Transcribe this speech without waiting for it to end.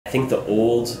I think the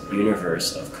old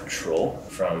universe of control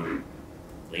from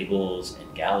labels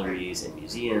and galleries and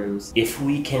museums, if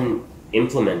we can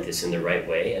implement this in the right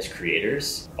way as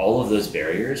creators, all of those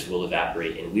barriers will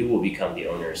evaporate and we will become the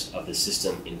owners of the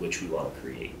system in which we want to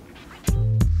create.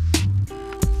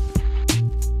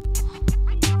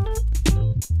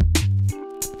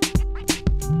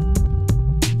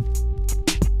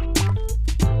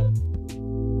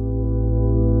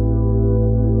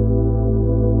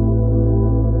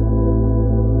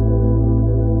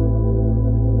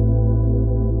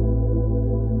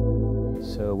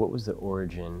 So what was the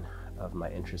origin of my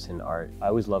interest in art? I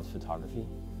always loved photography,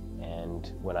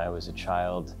 and when I was a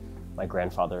child, my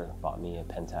grandfather bought me a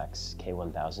Pentax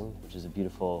K1000, which is a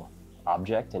beautiful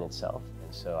object in itself.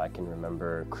 And so I can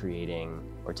remember creating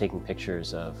or taking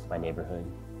pictures of my neighborhood,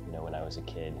 when I was a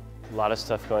kid. A lot of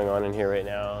stuff going on in here right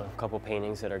now. A couple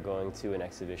paintings that are going to an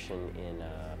exhibition in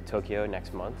Tokyo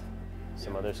next month.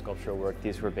 Some other sculptural work.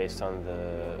 These were based on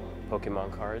the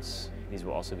Pokemon cards. These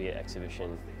will also be at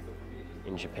exhibition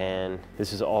in Japan.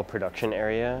 This is all production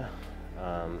area,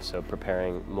 so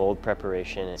preparing mold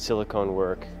preparation, silicone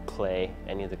work, clay,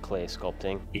 any of the clay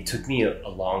sculpting. It took me a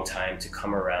long time to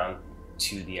come around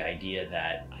to the idea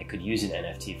that I could use an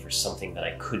NFT for something that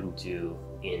I couldn't do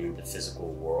in the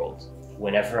physical world.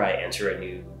 Whenever I enter a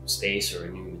new space or a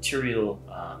new material,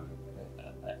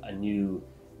 a new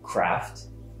craft,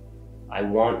 I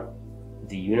want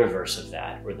the universe of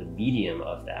that or the medium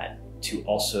of that to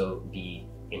also be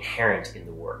inherent in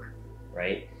the work,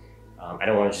 right? I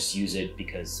don't want to just use it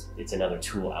because it's another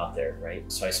tool out there, right?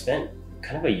 So I spent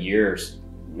kind of a year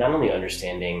not only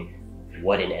understanding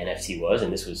what an NFT was,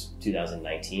 and this was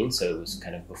 2019, so it was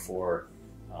kind of before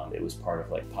it was part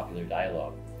of like popular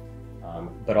dialogue,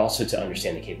 but also to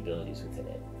understand the capabilities within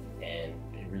it and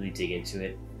really dig into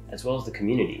it, as well as the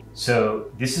community.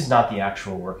 So this is not the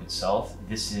actual work itself.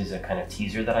 This is a kind of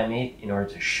teaser that I made in order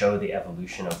to show the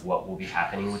evolution of what will be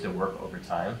happening with the work over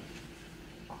time.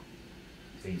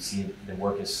 So you see the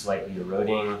work is slightly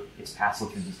eroding. It's passing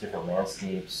through these different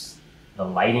landscapes. The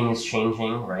lighting is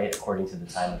changing, right, according to the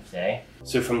time of day.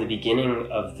 So from the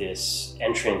beginning of this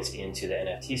entrance into the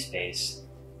NFT space,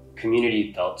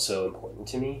 community felt so important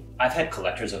to me. I've had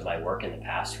collectors of my work in the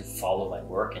past who follow my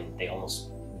work and they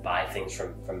almost buy things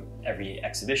from every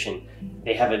exhibition.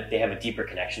 They have a deeper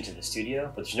connection to the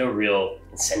studio, but there's no real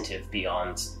incentive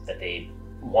beyond that they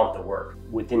want the work.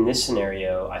 Within this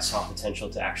scenario, I saw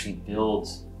potential to actually build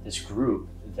this group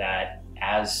that,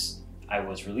 as I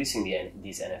was releasing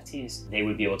these NFTs, they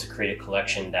would be able to create a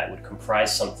collection that would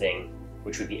comprise something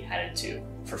which would be added to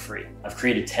for free. I've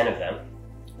created 10 of them.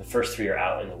 The first 3 are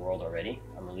out in the world already.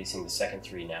 I'm releasing the second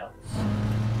 3 now.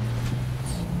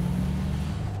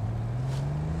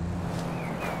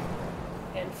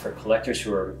 For collectors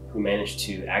who manage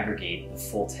to aggregate the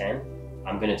full 10,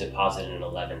 I'm going to deposit an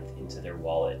 11th into their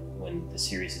wallet when the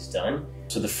series is done.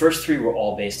 So the first 3 were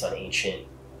all based on ancient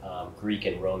Greek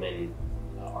and Roman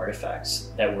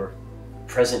artifacts that were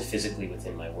present physically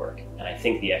within my work. And I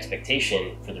think the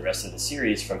expectation for the rest of the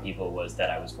series from people was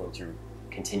that I was going to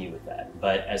continue with that.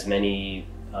 But as many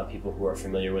people who are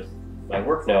familiar with my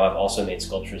work know, I've also made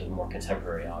sculptures of more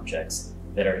contemporary objects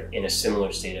that are in a similar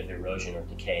state of erosion or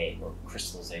decay or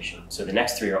crystallization. So the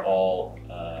next 3 are all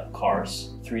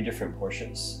cars, 3 different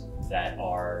Porsches that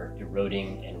are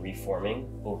eroding and reforming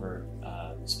over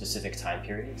specific time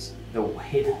periods. The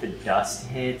way that the dust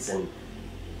hits and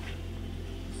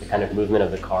the kind of movement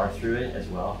of the car through it as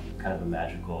well, kind of a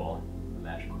magical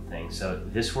thing. So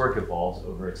this work evolves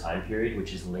over a time period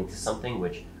which is linked to something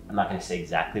which I'm not going to say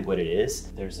exactly what it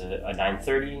is. There's a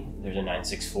 930, there's a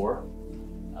 964,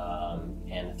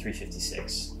 and a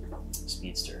 356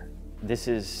 Speedster. This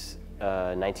is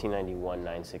 1991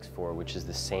 964, which is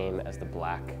the same as the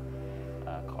black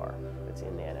car that's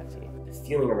in the NFT. The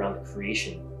feeling around the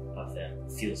creation of them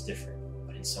feels different,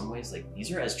 but in some ways, like,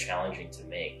 these are as challenging to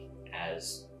make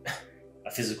as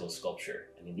a physical sculpture.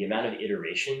 I mean, the amount of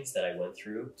iterations that I went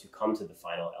through to come to the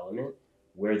final element,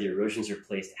 where the erosions are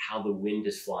placed, how the wind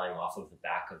is flying off of the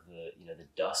back of the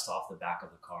dust off the back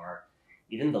of the car,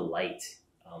 even the light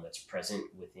that's present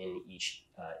within each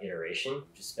iteration.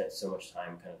 Just spent so much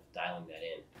time kind of dialing that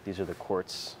in. These are the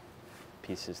quartz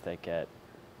pieces that get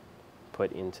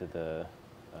put into the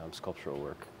sculptural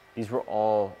work. These were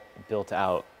all built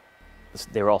out,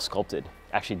 they were all sculpted,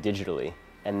 actually digitally,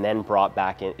 and then brought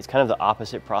back in. It's kind of the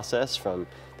opposite process from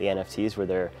the NFTs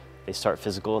where they start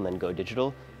physical and then go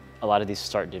digital. A lot of these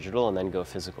start digital and then go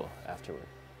physical afterward.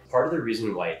 Part of the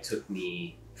reason why it took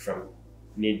me from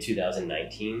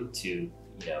mid-2019 to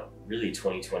really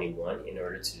 2021 in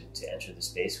order to enter the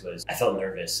space was I felt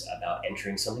nervous about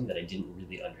entering something that I didn't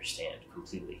really understand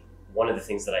completely. One of the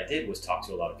things that I did was talk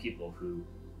to a lot of people who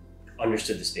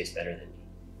understood the space better than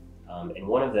me. And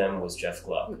one of them was Jeff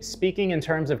Gluck. Speaking in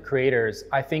terms of creators,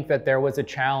 I think that there was a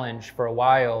challenge for a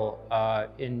while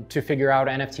to figure out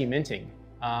NFT minting.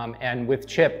 And with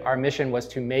Chip, our mission was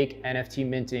to make NFT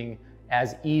minting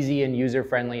as easy and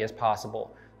user-friendly as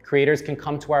possible. Creators can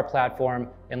come to our platform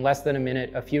in less than a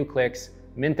minute, a few clicks,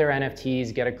 mint their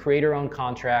NFTs, get a creator-owned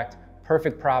contract,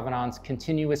 perfect provenance,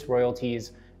 continuous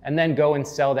royalties, and then go and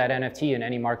sell that NFT in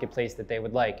any marketplace that they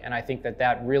would like. And I think that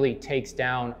that really takes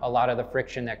down a lot of the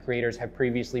friction that creators have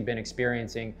previously been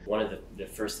experiencing. One of the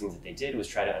first things that they did was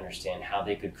try to understand how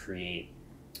they could create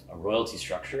a royalty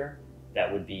structure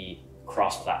that would be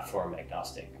cross-platform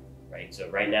agnostic, right? So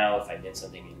right now, if I mint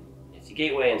something in NFT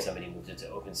Gateway and somebody moved it to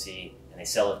OpenSea and they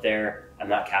sell it there, I'm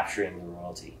not capturing the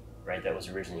royalty, right? That was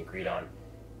originally agreed on.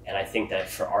 And I think that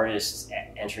for artists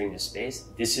entering this space,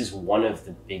 this is one of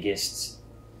the biggest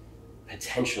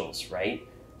potentials, right,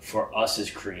 for us as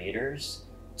creators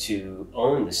to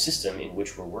own the system in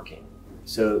which we're working.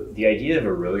 So the idea of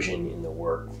erosion in the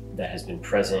work that has been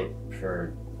present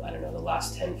for, I don't know, the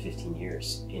last 10, 15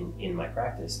 years in my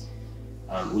practice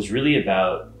was really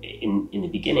about, in the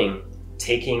beginning,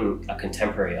 taking a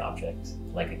contemporary object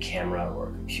like a camera or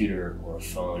a computer or a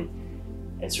phone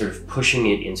and sort of pushing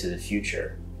it into the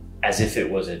future as if it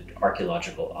was an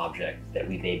archaeological object that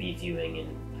we may be viewing in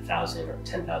 1,000 or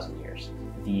 10,000 years.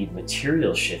 The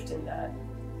material shift in that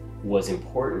was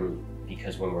important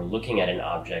because when we're looking at an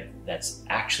object that's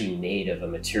actually made of a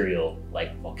material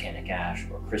like volcanic ash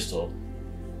or crystal,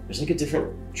 there's like a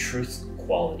different truth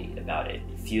quality about it.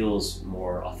 It feels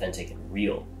more authentic and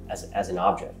real as an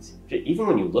object. Even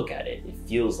when you look at it, it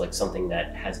feels like something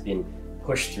that has been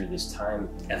pushed through this time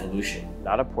evolution.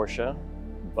 Not a Porsche,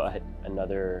 but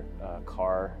another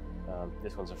car.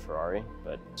 This one's a Ferrari,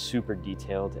 but super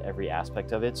detailed, every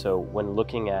aspect of it. So when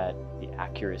looking at the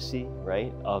accuracy,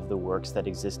 right, of the works that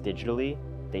exist digitally,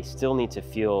 they still need to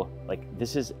feel like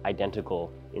this is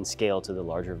identical in scale to the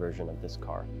larger version of this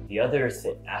car. The other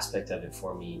aspect of it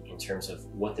for me in terms of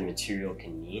what the material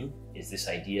can mean is this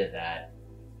idea that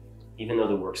even though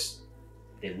the works,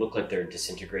 they look like they're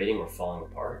disintegrating or falling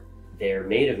apart, they're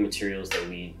made of materials that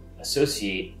we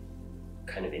associate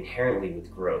kind of inherently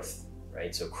with growth.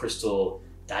 Right? So crystal,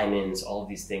 diamonds, all of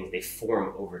these things, they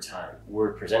form over time.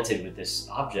 We're presented with this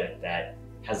object that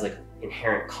has like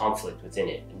inherent conflict within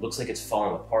it. It looks like it's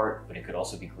falling apart, but it could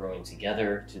also be growing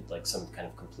together to like some kind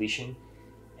of completion.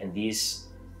 And these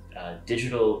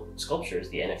digital sculptures,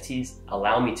 the NFTs,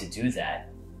 allow me to do that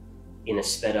in a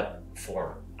sped up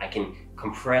form. I can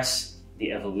compress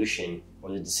the evolution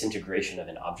or the disintegration of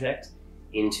an object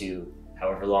into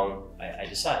however long I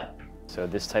decide. So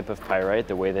this type of pyrite,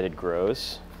 the way that it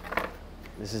grows,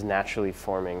 this is naturally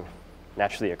forming,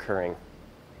 naturally occurring,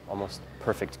 almost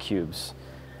perfect cubes.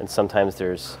 And sometimes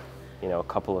there's, a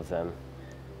couple of them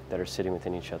that are sitting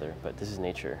within each other, but this is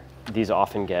nature. These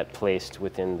often get placed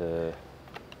within the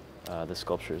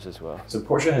sculptures as well. So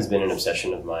Porsche has been an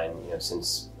obsession of mine,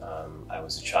 since I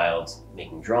was a child,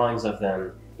 making drawings of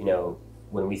them.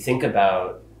 When we think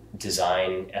about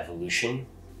design evolution,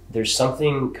 there's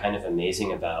something kind of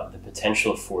amazing about the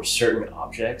potential for certain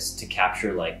objects to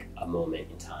capture like a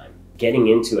moment in time. Getting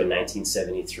into a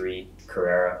 1973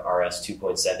 Carrera RS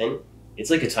 2.7, it's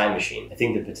like a time machine. I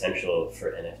think the potential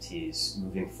for NFTs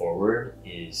moving forward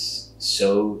is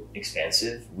so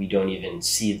expansive, we don't even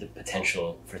see the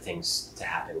potential for things to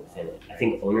happen within it. I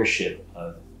think ownership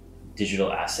of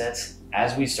digital assets,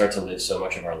 as we start to live so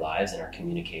much of our lives and our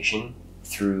communication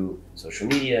through social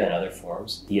media and other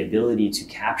forms, the ability to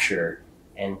capture,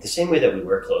 and the same way that we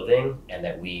wear clothing and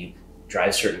that we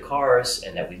drive certain cars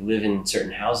and that we live in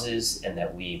certain houses and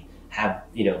that we have,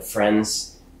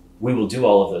 friends, we will do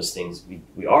all of those things.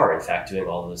 We are, in fact, doing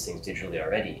all of those things digitally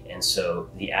already. And so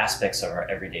the aspects of our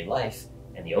everyday life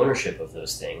and the ownership of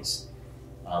those things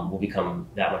will become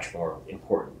that much more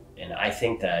important. And I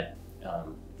think that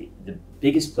the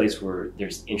biggest place where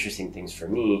there's interesting things for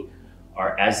me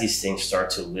are as these things start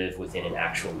to live within an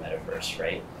actual metaverse,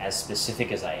 right? As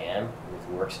specific as I am with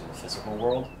works in the physical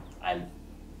world, I'm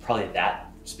probably that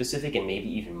specific and maybe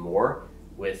even more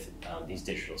with these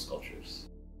digital sculptures.